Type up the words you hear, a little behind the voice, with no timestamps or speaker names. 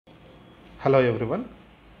Hello everyone.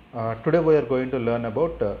 Today we are going to learn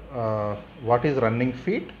about what is running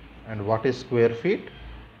feet and what is square feet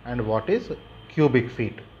and what is cubic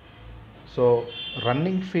feet. So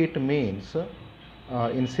running feet means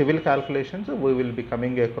in civil calculations we will be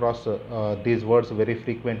coming across these words very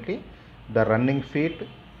frequently: the running feet,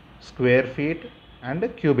 square feet and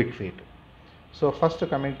cubic feet. So first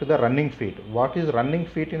coming to the running feet. What is running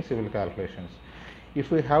feet in civil calculations? If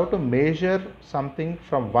we have to measure something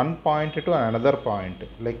from one point to another point,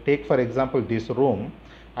 like take for example this room,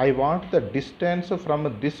 I want the distance from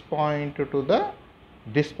this point to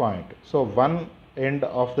this point. So one end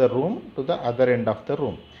of the room to the other end of the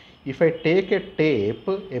room. If I take a tape,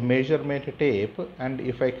 a measurement tape, and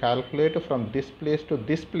if I calculate from this place to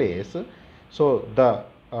this place, so the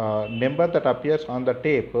number that appears on the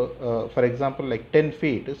tape, for example like 10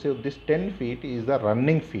 feet, so this 10 feet is the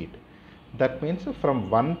running feet. That means from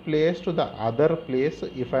one place to the other place,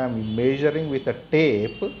 if I am measuring with a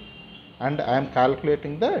tape and I am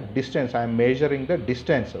calculating the distance, I am measuring the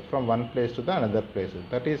distance from one place to the another place,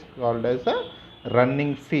 that is called as the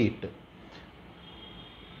running feet.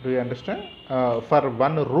 Do you understand? For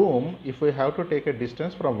one room, if we have to take a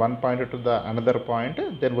distance from one point to the another point,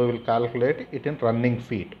 then we will calculate it in running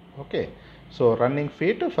feet. Okay, so running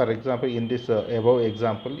feet, for example in this above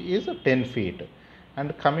example, is 10 feet.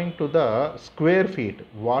 And coming to the square feet,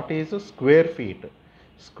 what is square feet?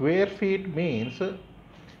 Square feet means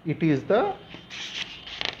it is the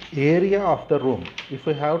area of the room. If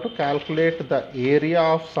we have to calculate the area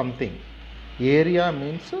of something, area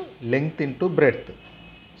means length into breadth.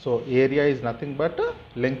 So area is nothing but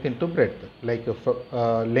length into breadth. Like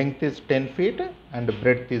length is 10 feet and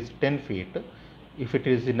breadth is 10 feet. If it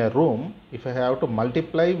is in a room, if I have to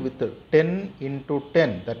multiply with 10 into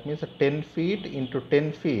 10, that means 10 feet into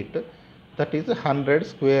 10 feet, that is 100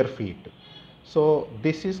 square feet. So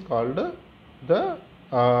this is called the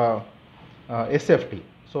SFT.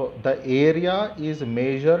 So the area is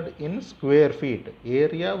measured in square feet.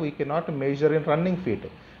 Area we cannot measure in running feet.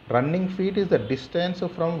 Running feet is the distance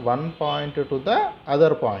from one point to the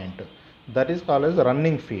other point. That is called as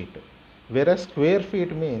running feet. Whereas square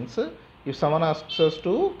feet means, if someone asks us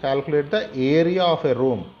to calculate the area of a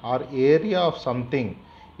room or area of something,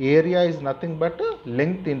 area is nothing but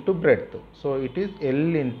length into breadth. So it is L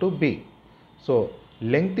into B. So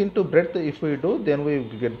length into breadth if we do, then we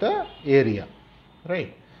will get the area,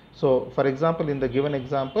 right? So for example, in the given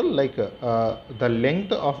example, like the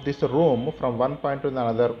length of this room from one point to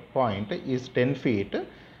another point is 10 feet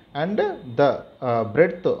and the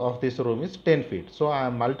breadth of this room is 10 feet. So I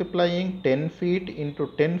am multiplying 10 feet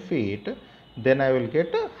into 10 feet, then I will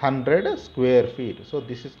get 100 square feet. So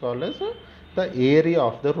this is called as the area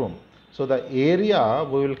of the room. So the area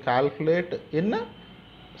we will calculate in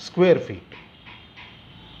square feet.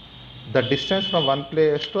 The distance from one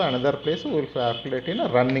place to another place we will calculate in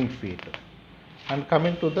a running feet. And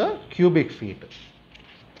coming to the cubic feet,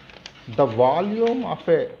 the volume of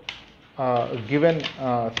a given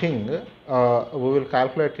thing, we will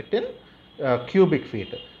calculate it in cubic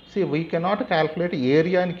feet. See, we cannot calculate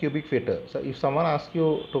area in cubic feet. So if someone asks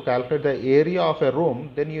you to calculate the area of a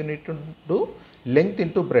room, then you need to do length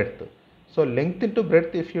into breadth. So length into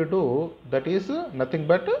breadth if you do, that is nothing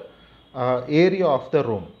but area of the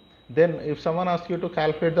room. Then if someone asks you to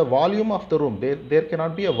calculate the volume of the room, there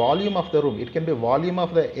cannot be a volume of the room. It can be volume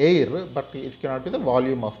of the air, but it cannot be the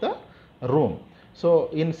volume of the room. So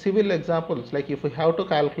in civil examples, like if we have to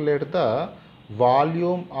calculate the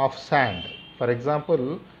volume of sand, for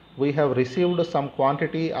example, we have received some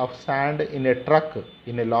quantity of sand in a truck,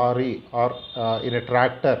 in a lorry or in a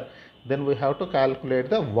tractor, then we have to calculate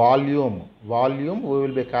the volume. Volume we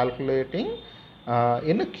will be calculating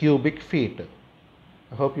in cubic feet.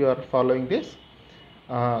 I hope you are following this.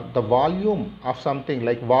 The volume of something,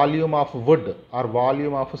 like volume of wood or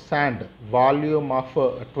volume of sand, volume of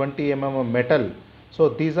 20 mm metal. So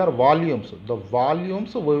these are volumes. The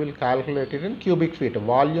volumes we will calculate it in cubic feet.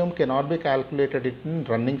 Volume cannot be calculated in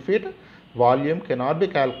running feet. Volume cannot be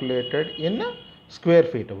calculated in square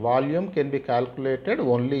feet. Volume can be calculated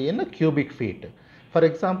only in cubic feet. For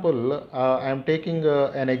example, I am taking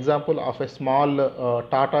an example of a small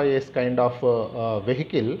Tata Ace kind of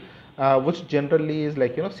vehicle, which generally is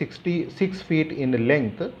like 66 feet in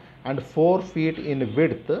length and 4 feet in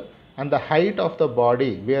width, and the height of the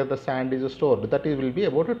body where the sand is stored, that will be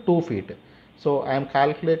about 2 feet. So I am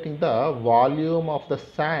calculating the volume of the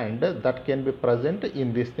sand that can be present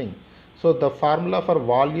in this thing. So the formula for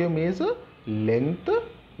volume is length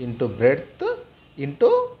into breadth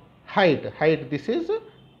into height. This is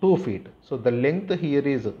 2 feet. So the length here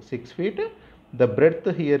is 6 feet, the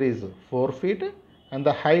breadth here is 4 feet, and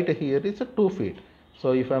the height here is 2 feet.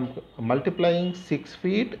 So if I am multiplying 6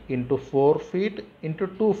 feet into 4 feet into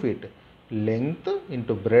 2 feet, length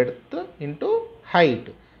into breadth into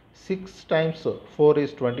height, 6 times 4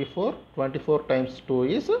 is 24, 24 times 2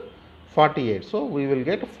 is 48. So we will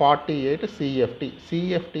get 48 CFT.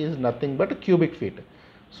 CFT is nothing but cubic feet.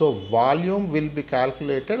 So volume will be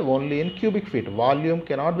calculated only in cubic feet. Volume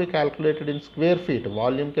cannot be calculated in square feet.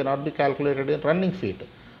 Volume cannot be calculated in running feet.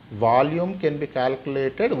 Volume can be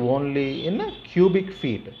calculated only in cubic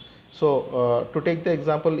feet. So to take the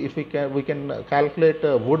example, if we can calculate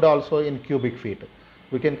wood also in cubic feet.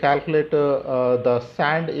 We can calculate the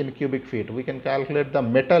sand in cubic feet. We can calculate the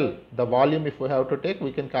metal, the volume if we have to take,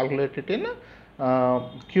 we can calculate it in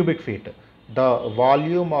cubic feet. The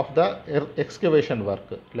volume of the excavation work,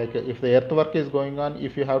 like if the earthwork is going on,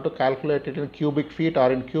 if you have to calculate it in cubic feet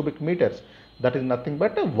or in cubic meters, that is nothing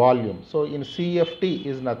but a volume. So in CFT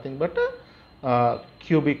is nothing but a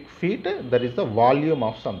cubic feet, that is the volume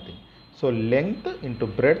of something. So length into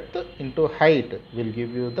breadth into height will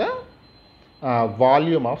give you the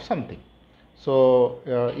volume of something. So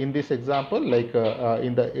in this example, like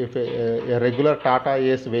if a regular Tata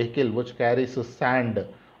Ace vehicle which carries sand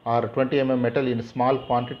or 20 mm metal in small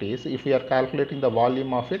quantities, if we are calculating the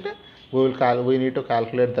volume of it, we need to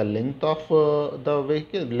calculate the length of the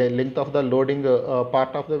vehicle, length of the loading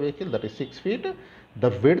part of the vehicle, that is 6 feet, the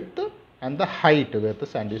width and the height where the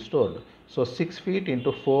sand is stored. So 6 feet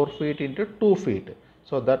into 4 feet into 2 feet.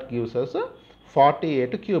 So that gives us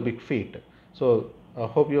 48 cubic feet. So I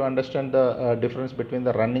hope you understand the difference between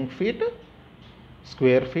the running feet,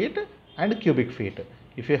 square feet and cubic feet.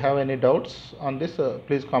 If you have any doubts on this,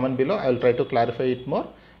 please comment below. I will try to clarify it more.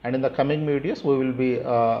 And in the coming videos, we will be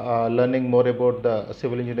learning more about the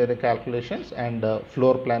civil engineering calculations and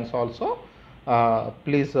floor plans also.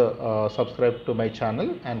 Please subscribe to my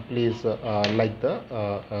channel and please like the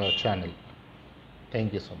channel.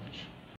 Thank you so much.